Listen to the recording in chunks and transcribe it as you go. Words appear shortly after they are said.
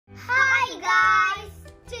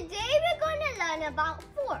learn about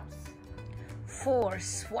force.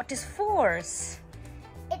 Force. What is force?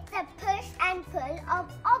 It's a push and pull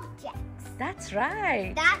of objects. That's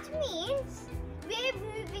right. That means we're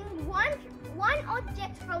moving one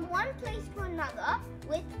object from one place to another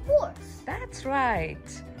with force. That's right.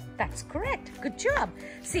 That's correct. Good job.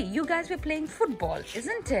 See, you guys were playing football,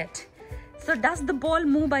 isn't it? So does the ball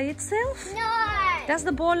move by itself? No. Does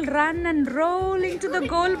the ball run and roll into the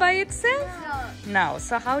goal by itself? No. No.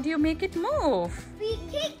 So how do you make it move? We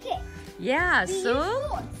kick it. Yeah, We use so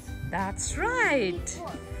force. that's right.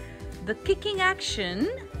 Force. The kicking action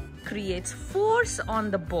creates force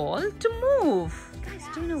on the ball to move. Guys,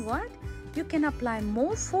 do you know what? You can apply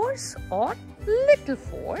more force or little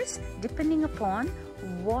force depending upon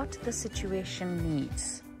what the situation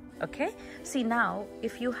needs. Okay? See, now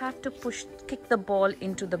if you have to kick the ball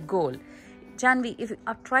into the goal, Jhanvi, if you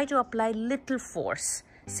try to apply little force,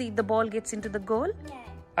 see the ball gets into the goal? Yeah.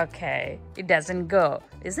 Okay, it doesn't go,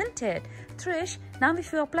 isn't it? Thrish, now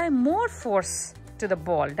if you apply more force to the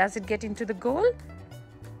ball, does it get into the goal?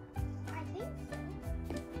 I think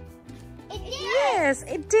so. It did. Yes,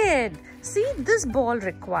 it did. See, this ball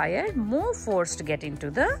required more force to get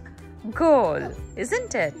into the goal,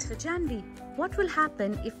 isn't it? So, Jhanvi, what will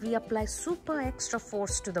happen if we apply super extra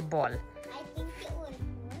force to the ball? I think it will work.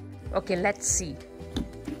 Okay, let's see.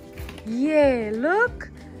 Yeah, look,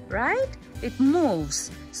 right? It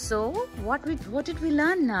moves. So, what did we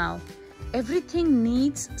learn now? Everything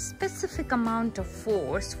needs specific amount of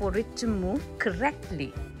force for it to move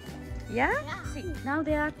correctly. Yeah? See, now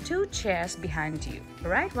there are two chairs behind you,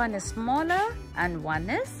 right? One is smaller and one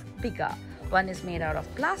is bigger. One is made out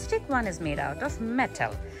of plastic, one is made out of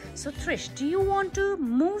metal. So Thrish, do you want to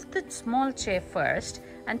move the small chair first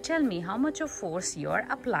and tell me how much of force you're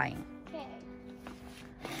applying? Okay.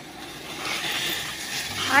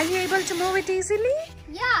 Are you able to move it easily?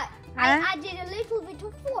 Yeah, I added a little bit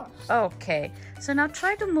of force. Okay, so now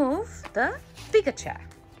try to move the bigger chair.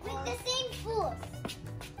 With the same force.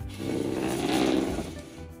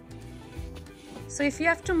 So if you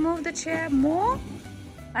have to move the chair more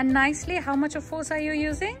and nicely, how much of force are you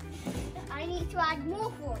using? I need to add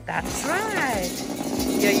more force. That's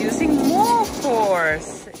right. You're using more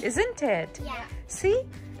force, isn't it? Yeah. See,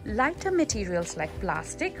 lighter materials like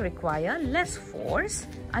plastic require less force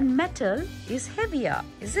and metal is heavier,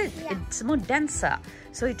 is it? Yeah. It's more denser.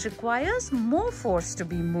 So it requires more force to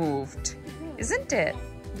be moved, isn't it?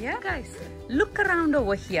 Yeah, guys, look around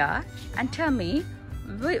over here and tell me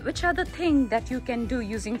which are the things that you can do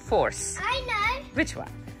using force. I know. Which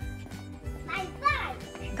one? My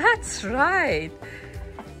bike. That's right.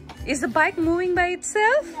 Is the bike moving by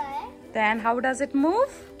itself? No. Then how does it move?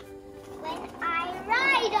 When I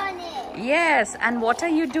ride on it. Yes, and what are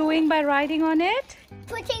you doing by riding on it?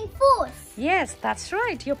 Putting force. Yes, that's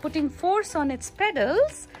right. You're putting force on its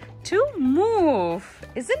pedals to move,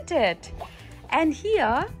 isn't it? And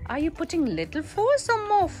here, are you putting little force or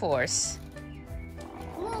more force?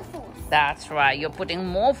 More force. That's right. You're putting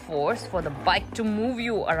more force for the bike to move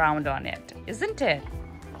you around on it, isn't it?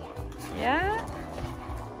 Yeah?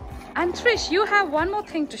 And Thrish, you have one more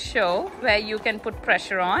thing to show where you can put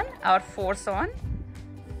pressure on or force on.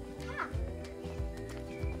 Ah.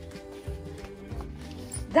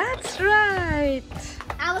 That's right.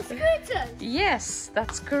 Our scooters. Yes,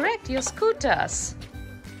 that's correct. Your scooters.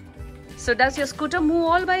 So does your scooter move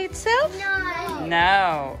all by itself? No.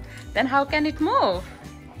 No. Then how can it move?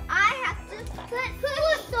 I have to put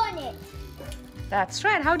force on it. That's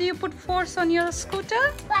right. How do you put force on your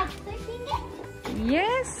scooter? By pushing it.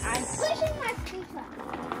 Yes. I'm pushing my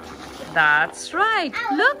scooter. That's right.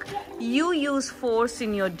 Ow. Look, you use force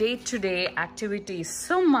in your day-to-day activities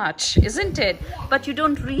so much, isn't it? But you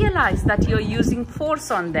don't realize that you're using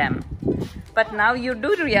force on them. But now you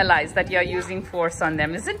do realize that you're using force on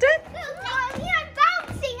them, isn't it? Look, Mommy, I'm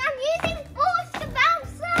bouncing. I'm using force to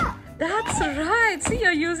bounce up. That's right. See,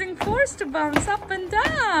 you're using force to bounce up and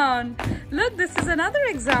down. Look, this is another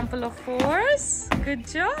example of force. Good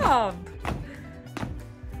job.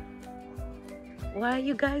 What are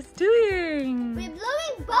you guys doing? We're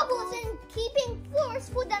blowing bubbles and keeping force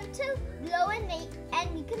for them to blow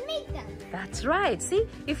and we can make them. That's right. See,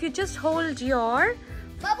 if you just hold your,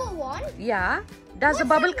 Bubble one. yeah, does the What's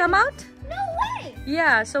bubble that? come out? No way.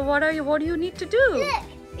 Yeah, so what do you need to do? Look,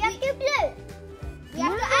 we have to blow. We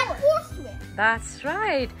have to add force to it. That's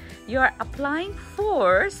right. You're applying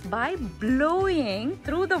force by blowing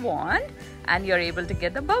through the wand and you're able to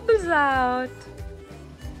get the bubbles out.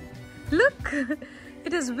 Look,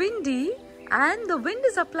 it is windy and the wind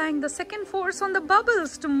is applying the second force on the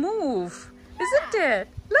bubbles to move, isn't it?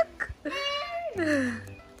 Look.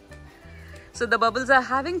 So the bubbles are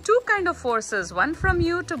having two kind of forces. One from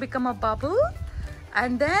you to become a bubble,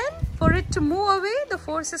 and then for it to move away, the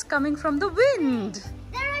force is coming from the wind.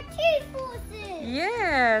 There are two forces.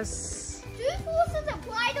 Yes. Two forces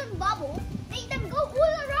applied on bubbles make them go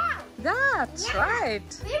all around. That's right.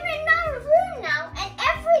 We're in our room now, and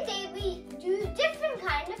every day we do different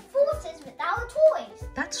kind of forces with our toys.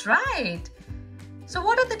 That's right. So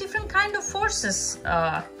what are the different kind of forces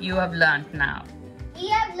you have learned now? We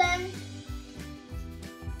have learned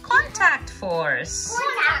Contact force.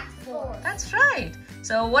 contact force. That's right.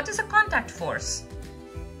 So what is a contact force?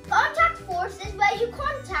 Contact force is where you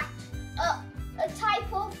contact a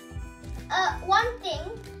type of one thing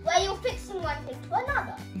where you're fixing one thing to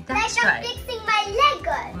another. That's like right. I'm fixing my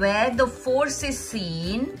Lego. Where the force is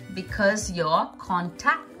seen because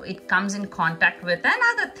it comes in contact with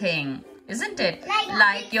another thing, isn't it?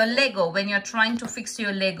 Like your Lego. When you're trying to fix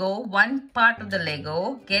your Lego, one part of the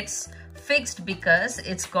Lego gets fixed because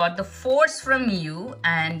it's got the force from you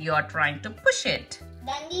and you're trying to push it.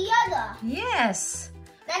 Then the other. Yes.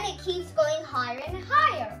 Then it keeps going higher and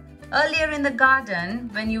higher. Earlier in the garden,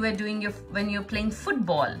 when you were when you're playing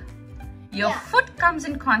football, your foot comes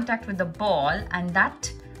in contact with the ball and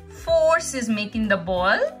that force is making the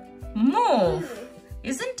ball move,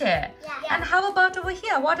 isn't it? Yeah. And how about over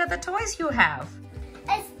here? What are the toys you have?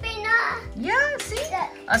 A spinner. Yeah, see? Yeah.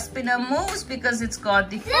 A spinner moves because it's got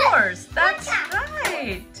the force. That's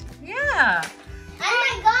right. Yeah. And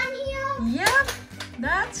my gun here. Yep,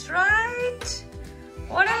 that's right.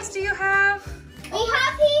 What else do you have? We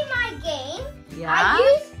have here my game. Yeah.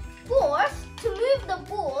 I use force to move the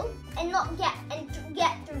ball and to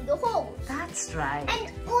get through the holes. That's right.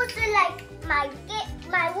 And also like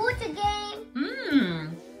my water game.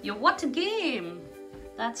 Your water game.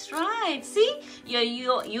 That's right. See, you're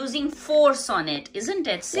using force on it, isn't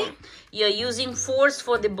it? See, you're using force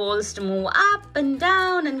for the balls to move up and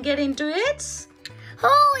down and get into its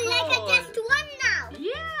Oh, like I just won now.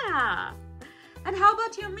 Yeah. And how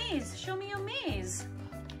about your maze? Show me your maze.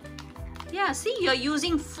 Yeah, see, you're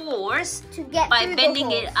using force To get by through bending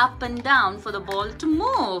the it holes. up and down for the ball to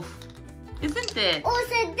move, isn't it?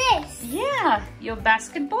 Also this. Yeah, your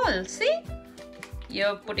basketball, see?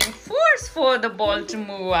 You're putting force for the ball to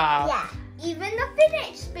move out. Yeah. Even the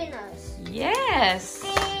fidget spinners. Yes.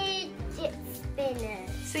 Fidget spinners.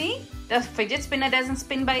 See? The fidget spinner doesn't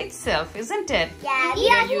spin by itself, isn't it? Yeah.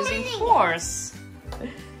 You're using force.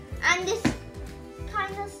 And this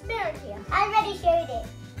kind of spinner here. I already showed it.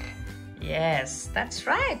 Yes, that's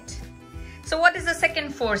right. So what is the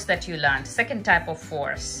second force that you learned? Second type of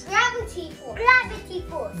force? Gravity force. Gravity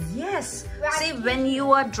force. Yes. Gravity. See, when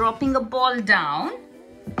you are dropping a ball down,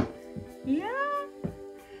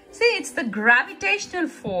 see, it's the gravitational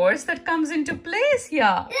force that comes into place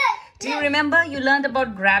here. Do you remember you learned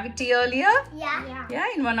about gravity earlier? Yeah. Yeah,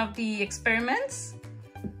 in one of the experiments.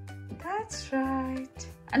 That's right.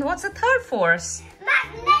 And what's the third force?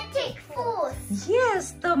 Magnetic force.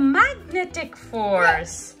 Yes, the magnetic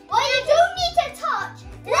force. Well, you don't need to touch.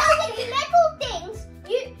 Like metal things,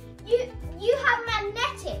 you have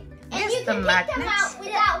magnetic. And Yes, you the can take them magnets. out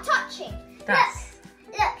without touching. That's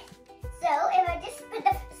Look. So if I just put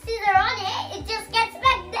the scissor on it, it just gets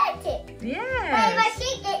magnetic. But if I yes.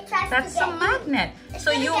 shake it, it tries That's to get a magnet. It's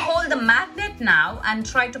So gonna you get hold the magnet now and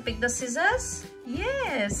try to pick the scissors.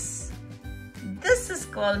 Yes. This is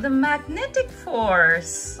called the magnetic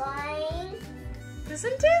force. Fine.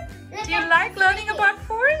 Isn't it? Look Do you at like learning it. about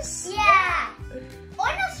force? Yeah.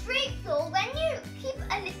 On a straight floor, when you keep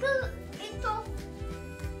a little bit of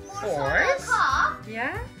force on a Force? car,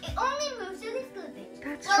 Yeah. it only moves a little bit.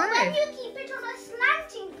 That's But right. when you keep it on a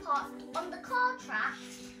slanting part on the car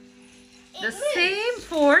tracks, it The moves. same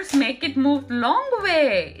force make it move long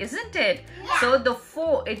way, isn't it? Yeah. So the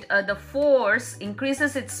force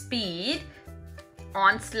increases its speed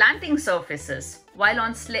on slanting surfaces, while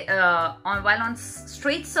on straight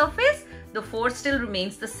surface the force still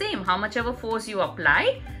remains the same. How much ever force you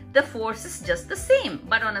apply, the force is just the same.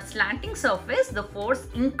 But on a slanting surface, the force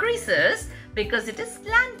increases because it is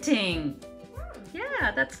slanting.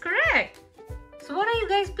 Yeah, that's correct. So what are you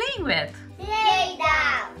guys playing with?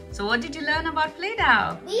 Play-Doh. So what did you learn about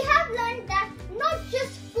Play-Doh? We have learned that not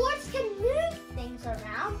just force can move things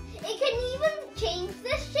around, it can even change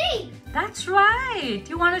the shape. That's right.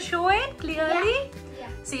 You want to show it clearly? Yeah.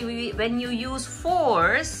 See, when you use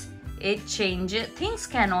force, it changes. Things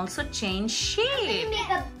can also change We shape. make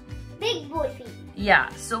a big boy feet. Yeah.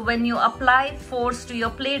 So when you apply force to your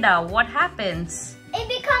Play-Doh, what happens? It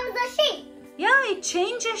becomes a shape. Yeah, it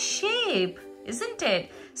changes shape, isn't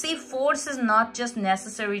it? See, force is not just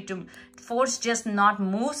necessary to. Force just not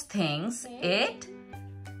moves things. It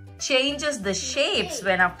changes the shapes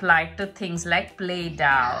when applied to things like play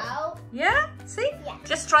doh. Yeah? See? Yeah.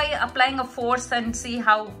 Just try applying a force and see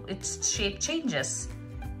how its shape changes.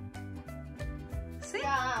 See?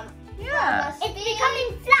 Yeah. It's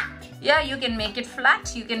becoming flat. Yeah, you can make it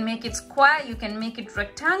flat, you can make it square, you can make it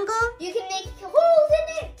rectangle. You can make holes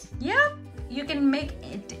in it. Yeah, you can make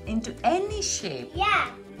it into any shape. Yeah.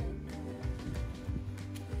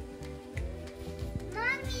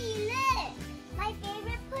 Mommy, look. My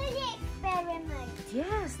favorite pulley experiment.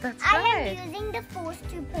 Yes, that's I right. am using the force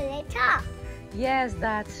to pull it up. Yes,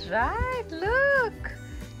 that's right. Look,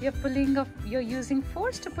 you're using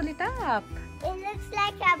force to pull it up. It looks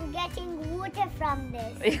like I'm getting water from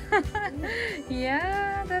this.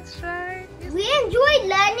 Yeah, that's right. We enjoyed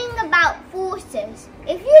learning about forces.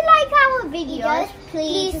 If you like our videos,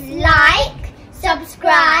 please like,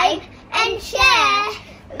 subscribe, and share.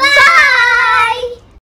 Bye!